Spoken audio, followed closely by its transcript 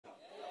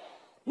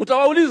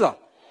Mtawauliza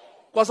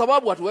kwa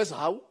sababu hatuwezi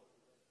sahau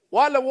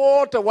wale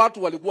wote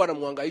watu walikuwa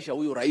wanamhangaisha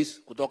huyu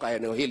rais kutoka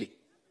eneo hili.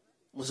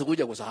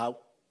 Msikuja kusahau.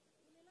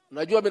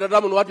 Najua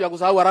binadamu ni watu ya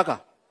kusahau haraka.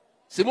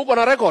 Simuko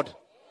na record.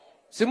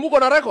 Simuko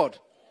na record.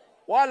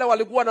 Wale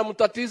walikuwa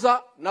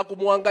wanamtatiza na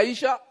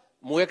kumhangaisha,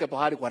 muweke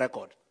pahali kwa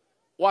record.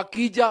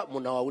 Wakija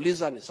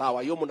mnawauliza ni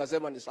sawa, hiyo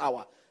mnasema ni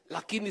sawa.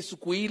 Lakini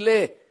siku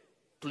ile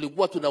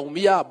tulikuwa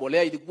tunaumia,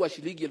 bolea ilikuwa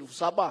shilingi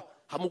 7,000,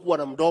 hamkuwa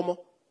na mdomo.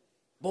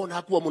 Mbona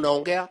hakuwa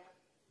mnaongea?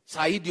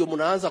 Saa hii ndio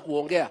mnaanza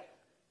kuongea.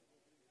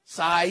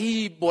 Saa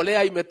hii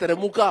bolea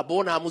imeteremuka,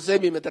 mbona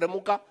hamsemi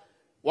imeteremuka?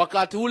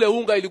 Wakati ule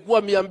unga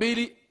ilikuwa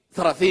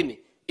 230,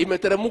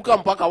 imeteremuka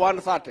mpaka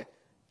 130.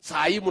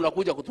 Saa hii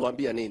mnakuja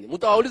kutuambia nini?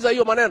 Mtawauliza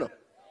hiyo maneno?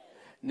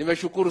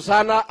 Nimeshukuru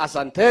sana,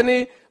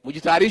 asanteni,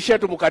 mjitayarishe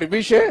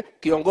tumkaribishe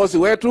kiongozi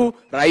wetu,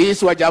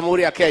 Rais wa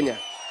Jamhuri ya Kenya.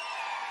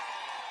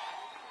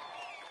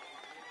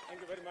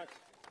 Thank you very much.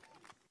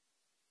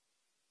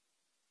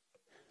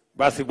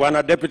 Basi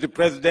Bwana Deputy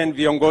President,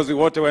 viongozi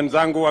wote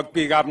wenzangu wa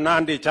Pick Up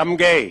Nandi,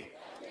 chamgei.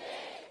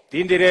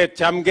 Tindire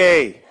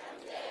chamgei.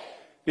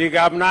 Pick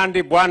Up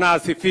Nandi, Bwana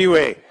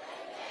asifiwe.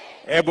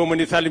 Hebu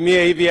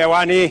mnisalimie hivi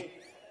hewani.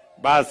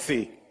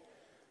 Basi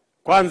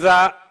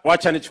kwanza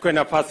wacha nichukue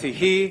nafasi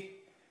hii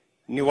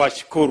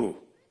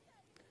niwashukuru.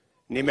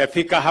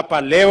 Nimefika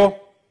hapa leo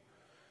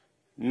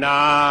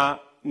na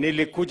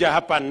nilikuja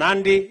hapa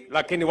Nandi,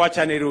 lakini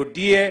wacha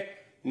nirudie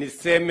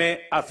niseme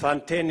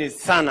asanteni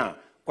sana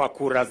kwa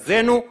kura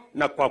zenu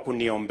na kwa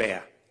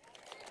kuniombea.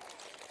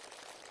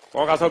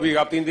 Wakasobi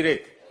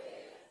kapindire.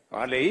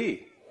 Wale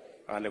hii,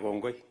 wale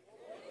gongoi.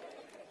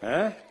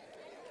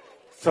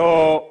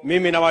 So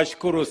mimi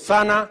nawashukuru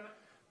sana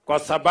kwa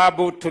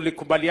sababu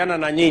tulikubaliana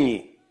na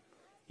nyinyi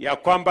ya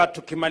kwamba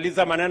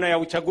tukimaliza maneno ya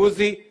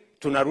uchaguzi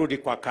tunarudi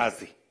kwa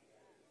kazi.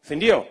 Si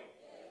ndio?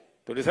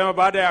 Tulisema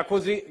baada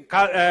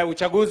ya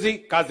uchaguzi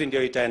kazi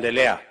ndio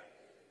itaendelea.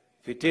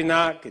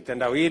 Fitina,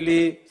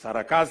 kitendawili,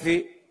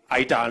 sarakasi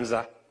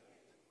haitaanza.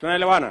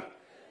 Tunaelewana?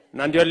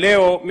 Na ndio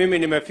leo mimi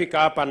nimefika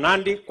hapa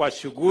Nandi kwa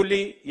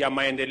shughuli ya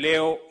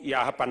maendeleo ya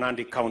hapa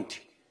Nandi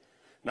County.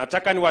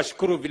 Nataka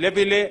niwashukuru vile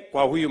vile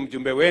kwa huyu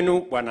mjumbe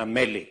wenu Bwana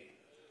Mele.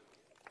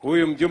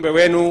 Huyu mjumbe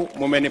wenu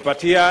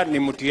mumenipatia ni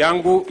mti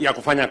yangu ya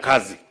kufanya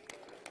kazi.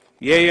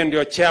 Yeye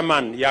ndio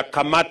chairman ya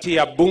kamati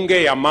ya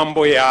bunge ya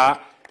mambo ya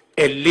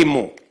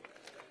elimu.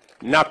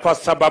 Na kwa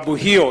sababu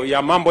hiyo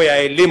ya mambo ya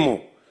elimu,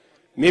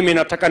 mimi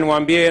nataka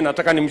niwaambie,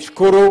 nataka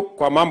nimshukuru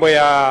kwa mambo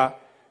ya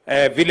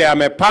vile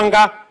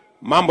amepanga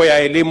mambo ya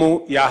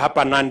elimu ya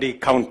hapa Nandi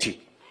County.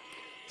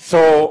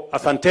 So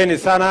asanteni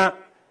sana.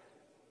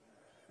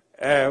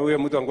 Huyo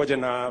mtu angoje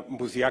na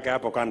mbuzi yake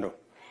hapo kando.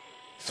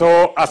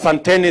 So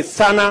asanteni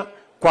sana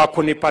kwa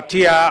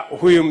kunipatia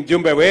huyu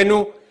mjumbe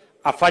wenu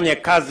afanye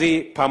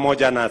kazi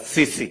pamoja na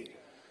sisi.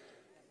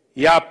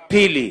 Ya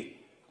pili,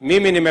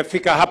 mimi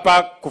nimefika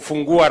hapa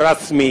kufungua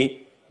rasmi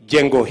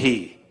jengo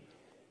hii.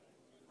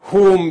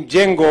 Huu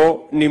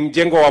mjengo ni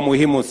mjengo wa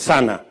muhimu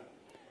sana.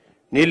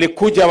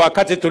 Nilikuja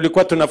wakati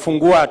tulikuwa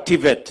tunafungua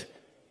TVET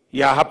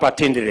ya hapa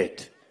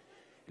Tinderet.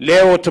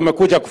 Leo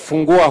tumekuja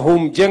kufungua huu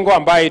mjengo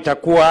ambaye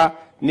itakuwa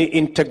ni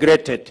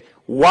integrated.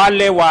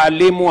 Wale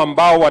waalimu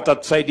ambao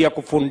watatusaidia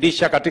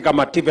kufundisha katika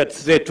mativet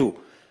zetu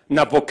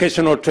na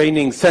vocational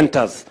training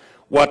centers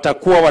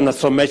watakuwa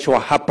wanasomeshwa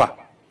hapa.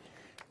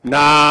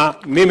 Na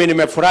mimi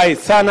nimefurahi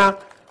sana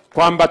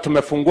kwamba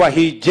tumefungua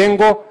hii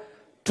jengo.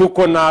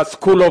 Tuko na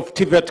School of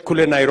TVET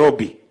kule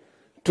Nairobi.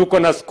 Tuko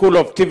na School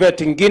of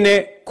TVET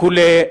ingine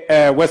kule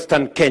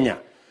Western Kenya.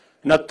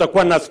 Na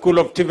tutakuwa na School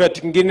of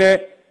TVET ingine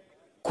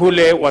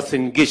kule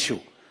Uasin Gishu.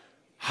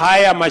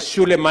 Haya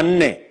mashule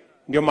manne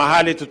ndio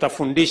mahali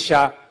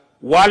tutafundisha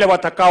wale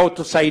watakao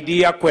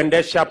tusaidia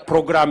kuendesha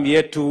program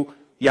yetu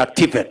ya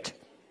TVET.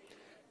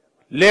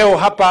 Leo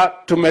hapa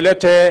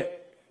tumelete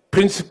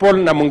principal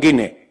na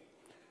mwingine.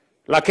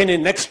 Lakini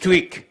next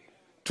week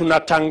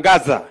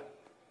tunatangaza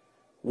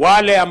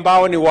wale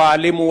ambao ni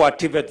waalimu wa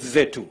TVET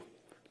zetu,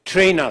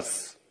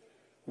 trainers.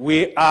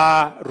 We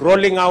are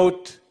rolling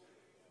out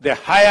the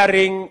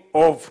hiring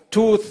of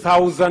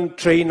 2,000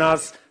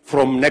 trainers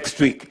from next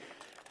week.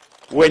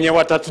 Wenye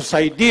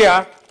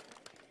watatusaidia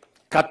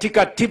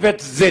katika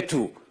TVET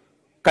zetu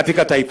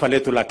katika taifa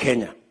letu la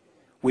Kenya.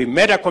 We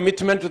made a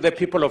commitment to the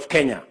people of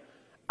Kenya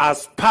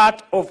as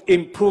part of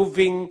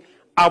improving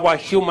our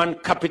human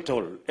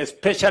capital,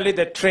 especially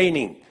the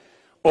training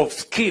of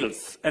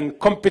skills and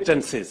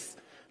competencies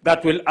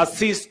that will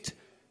assist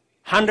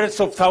hundreds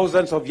of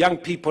thousands of young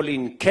people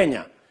in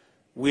Kenya.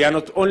 We are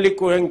not only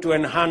going to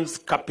enhance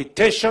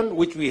capitation,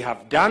 which we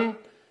have done,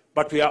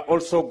 but we are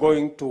also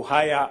going to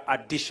hire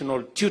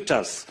additional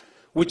tutors,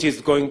 which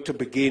is going to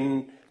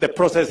begin, the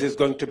process is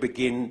going to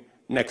begin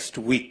next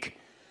week.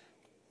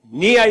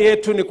 Nia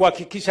yetu ni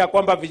kuhakikisha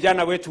kwamba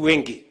vijana wetu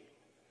wengi,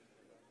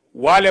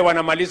 wale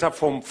wanamaliza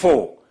form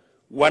 4,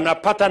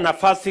 wanapata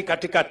nafasi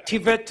katika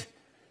TVET,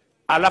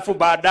 alafu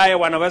baadaye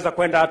wanaweza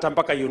kwenda hata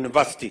mpaka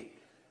university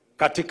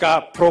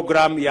katika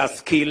program ya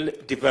skill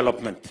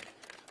development.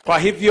 Kwa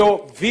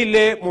hivyo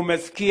vile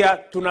mumesikia,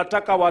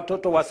 tunataka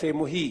watoto wa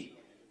sehemu hii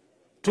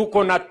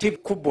tuko na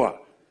tip kubwa.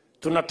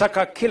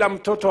 Tunataka kila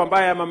mtoto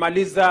ambaye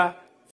amemaliza